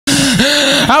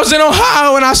I was in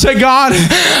Ohio and I said, God,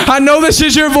 I know this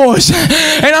is your voice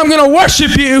and I'm going to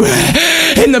worship you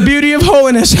in the beauty of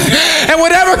holiness. And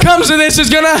whatever comes of this is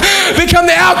going to become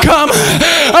the outcome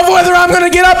of whether I'm going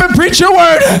to get up and preach your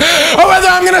word or whether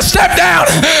I'm going to step down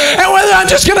and whether I'm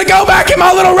just going to go back in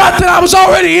my little rut that I was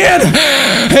already in.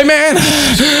 Amen.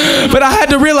 But I had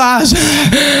to realize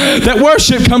that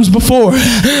worship comes before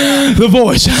the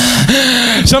voice.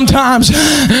 Sometimes,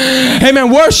 amen,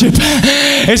 worship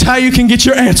is how you can get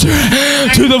your answer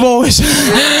to the voice.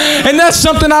 And that's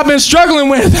something I've been struggling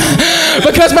with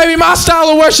because maybe my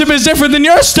style of worship is different than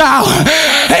your style.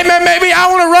 Amen. Maybe I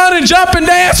want to run and jump and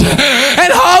dance and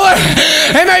holler.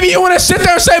 And maybe you want to sit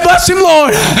there and say, bless him,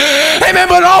 Lord. Amen.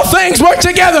 But all things work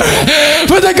together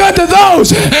for the good to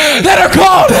those that are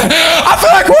called. I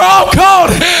feel like we're all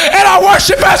called and our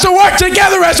worship has to work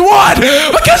together as one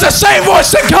because the same voice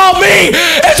that called me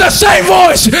is the same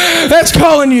voice that's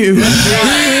calling you.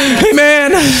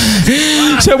 Amen.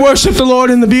 So worship the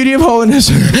Lord in the beauty of holiness.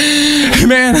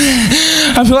 Amen.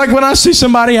 I feel like when I see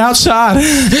somebody outside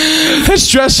that's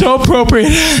dressed so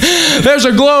appropriate, there's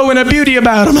a glow and a beauty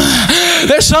about them.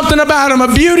 There's something about them,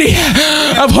 a beauty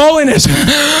of holiness.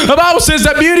 The Bible says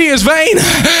that beauty is vain.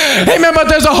 Amen. But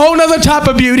there's a whole nother type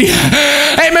of beauty.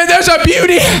 Amen. There's a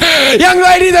beauty. Young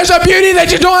lady, there's a beauty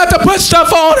that you don't have to put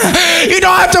stuff on. You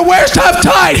don't have to wear stuff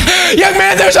tight. Young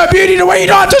man, there's a beauty to where you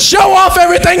don't have to show off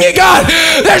everything you got.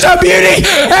 There's a beauty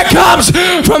that comes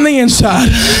from the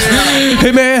inside.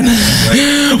 Amen.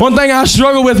 One thing I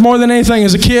struggled with more than anything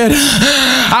as a kid,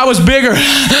 I was bigger.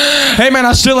 Amen.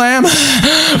 I still am.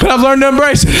 But I've learned to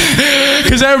embrace it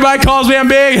because everybody calls me I'm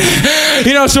big.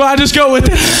 You know, so I just go with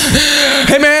it.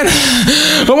 Amen.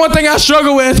 But one thing I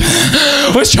struggled with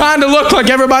was trying to look like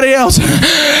everybody else.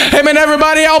 Amen.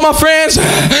 Everybody, all my friends,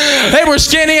 they were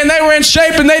skinny and they were in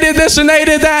shape and they did this and they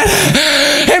did that.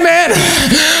 Amen.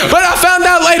 But I found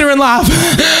out later in life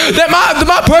that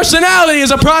my personality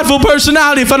is a prideful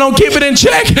personality if I don't keep it in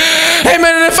check.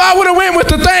 Amen. And if I would have went with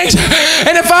the things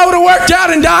and if I would have worked out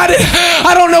and dieted,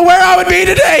 I don't know where I would be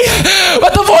today.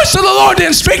 But the voice of the Lord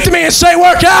didn't speak to me and say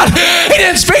work out. He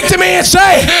didn't speak to me and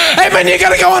say, amen, you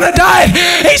got to go on a diet.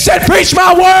 He said preach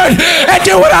my word and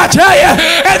do what I tell you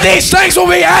and these things will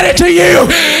be added to you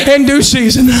in due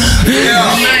season.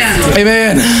 Yeah.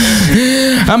 Amen.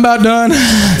 I'm about done.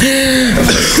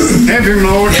 Have him,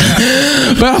 Lord.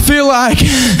 But I feel like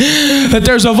that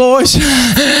there's a voice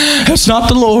that's not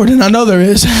the Lord, and I know there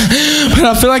is, but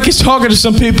I feel like he's talking to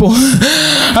some people.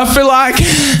 I feel like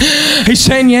he's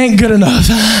saying you ain't good enough.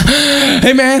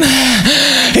 Amen.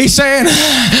 He's saying,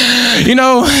 you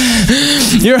know,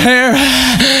 your hair,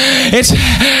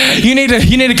 you need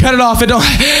to cut it off.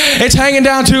 It's hanging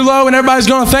down too low and everybody's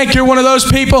going to think you're one of those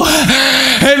people.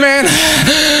 Amen.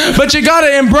 But you got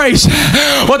to embrace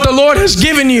what the Lord has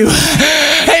given you.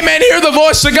 Amen. Hear the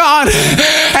voice of God.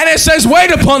 And it says,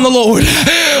 wait upon the Lord.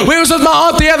 We was with my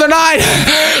aunt the other night.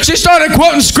 She started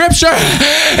quoting scripture.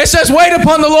 It says, wait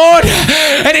upon the Lord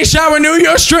and he shall renew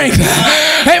your strength.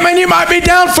 Amen. You might be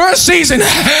down for a season.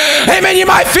 Amen. You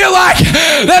might feel like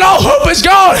that all hope is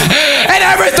gone and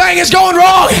everything is going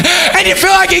wrong and you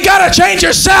feel like you got to change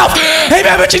yourself.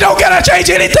 Amen. But you don't got to change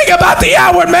anything about the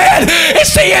outward man.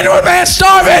 It's the inward man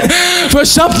starving for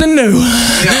something new.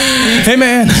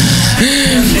 Amen.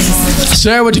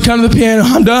 Sarah, would you come to the piano?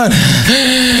 I'm done.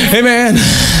 Amen.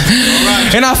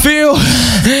 And I feel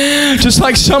just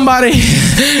like somebody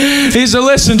needs to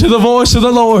listen to the voice of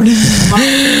the Lord.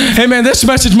 Amen. This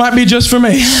message might be just for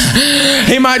me.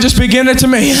 He might just be giving it to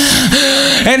me.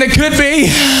 And it could be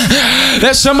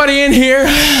that somebody in here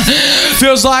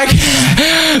feels like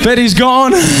that he's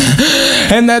gone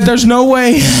and that there's no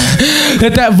way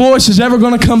that voice is ever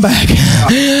going to come back.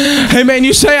 Amen.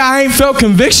 You say, I ain't felt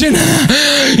conviction.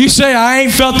 You say, I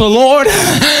ain't felt the Lord.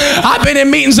 I've been in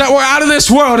meetings that were out of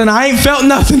this world and I ain't felt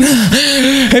nothing.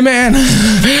 Amen.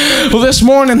 Well, this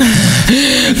morning,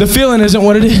 the feeling isn't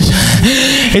what it is.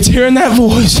 It's hearing that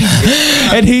voice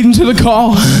and heeding to the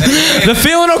call. The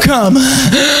feeling will come.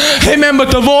 Amen.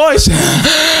 But the voice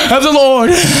of the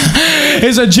Lord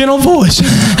is a gentle voice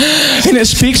and it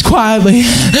speaks quietly.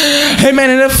 Amen.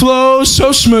 And it flows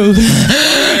so smooth.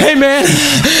 Amen.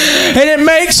 And it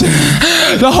makes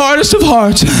the hardest of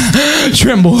hearts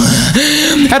tremble.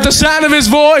 At the sound of his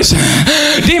voice,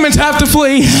 demons have to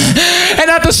flee. And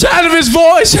at the sound of his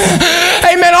voice,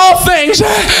 amen, all things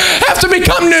have to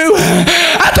become new.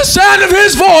 At the sound of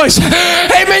his voice,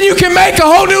 amen, you can make a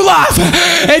whole new life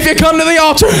if you come to the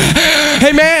altar.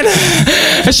 Amen.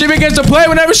 And she begins to play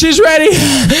whenever she's ready.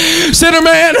 Sinner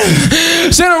man,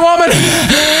 sinner woman,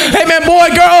 amen, boy,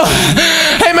 girl,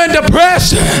 amen,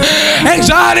 depressed,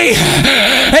 anxiety,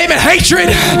 Amen. Hatred.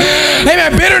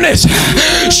 Amen. Bitterness.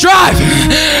 Strife.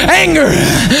 Anger.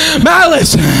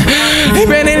 Malice.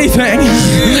 Amen. Anything.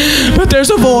 But there's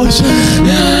a voice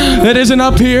that isn't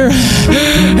up here.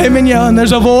 Amen. Yelling.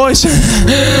 There's a voice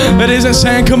that isn't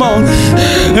saying, come on.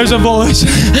 There's a voice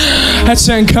that's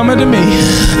saying, come unto me,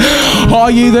 all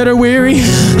you that are weary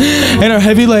and are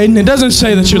heavy laden. It doesn't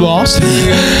say that you're lost.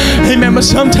 Amen. But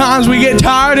sometimes we get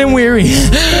tired and weary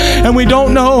and we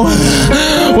don't know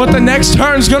what the next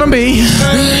turn's going to be.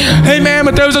 Amen.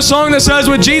 But there's a song that says,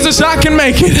 with Jesus I can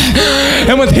make it,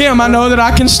 and with Him I know that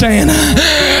I can stand.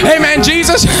 Amen.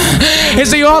 Jesus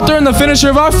is the author and the finisher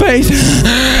of our faith.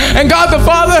 And God the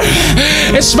Father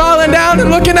is smiling down and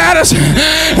looking at us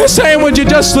and saying, would you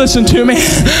just listen to me?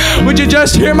 Would you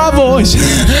just hear my voice?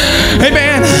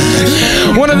 Amen.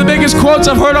 One of the biggest quotes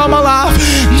I've heard all my life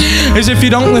is, if you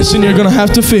don't listen, you're going to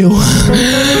have to feel.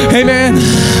 Amen.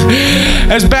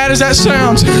 As bad as that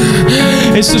sounds,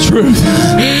 it's the truth.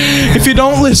 If you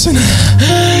don't listen,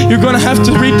 you're going to have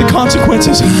to reap the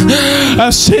consequences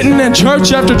of sitting in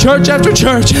church after church after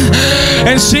church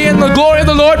and seeing the glory of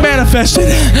the Lord manifested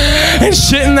and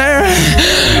sitting there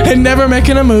and never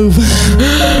making a move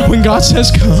when God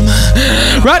says come.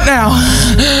 Right now,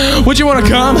 would you want to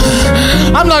come?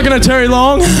 I'm not going to tarry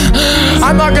long.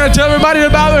 I'm not going to tell everybody to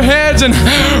bow their heads and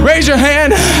raise your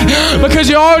hand, because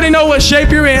you already know what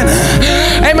shape you're in.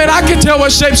 Amen. I can tell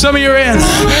what shape some of you are in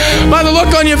by the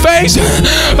look on your face,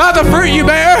 by the fruit you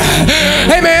bear.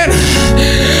 Amen.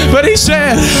 But He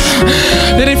said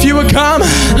that if you would come,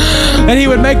 that He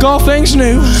would make all things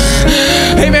new.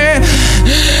 Amen.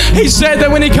 He said that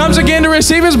when He comes again to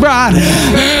receive His bride,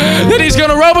 that He's going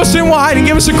to robe us in white and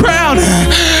give us a crown.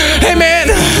 Amen.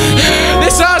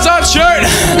 This size-on shirt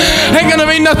ain't going to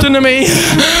mean nothing to me,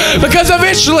 because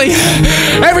eventually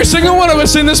every single one of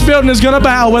us in this building is going to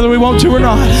bow, whether we want to or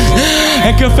not,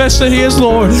 and confess that He is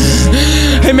Lord.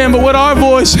 Amen. But with our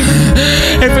voice,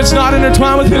 if it's not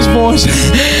intertwined with His voice,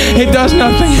 it does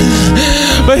nothing.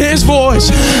 But His voice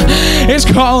is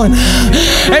calling.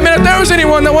 Amen. If there was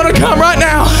anyone that want to come right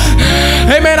now,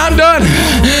 amen, I'm done.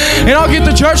 And I'll get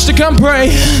the church to come pray.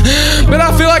 But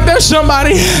I feel like there's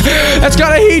somebody that's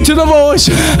got to heed to the voice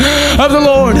of the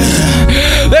Lord.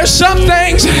 There's some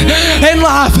things in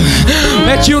life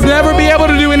that you'll never be able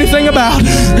to do anything about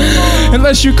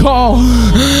unless you call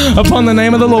upon the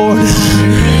name of the Lord.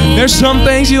 There's some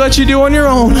things He lets you do on your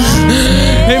own.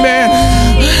 Amen.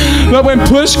 But when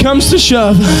push comes to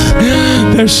shove,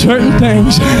 there's certain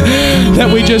things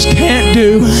that we just can't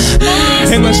do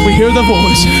unless we hear the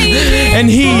voice and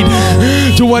heed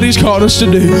to what He's called us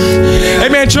to do.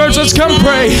 Amen. Church, let's come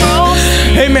pray.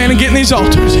 Amen. And get in these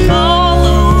altars.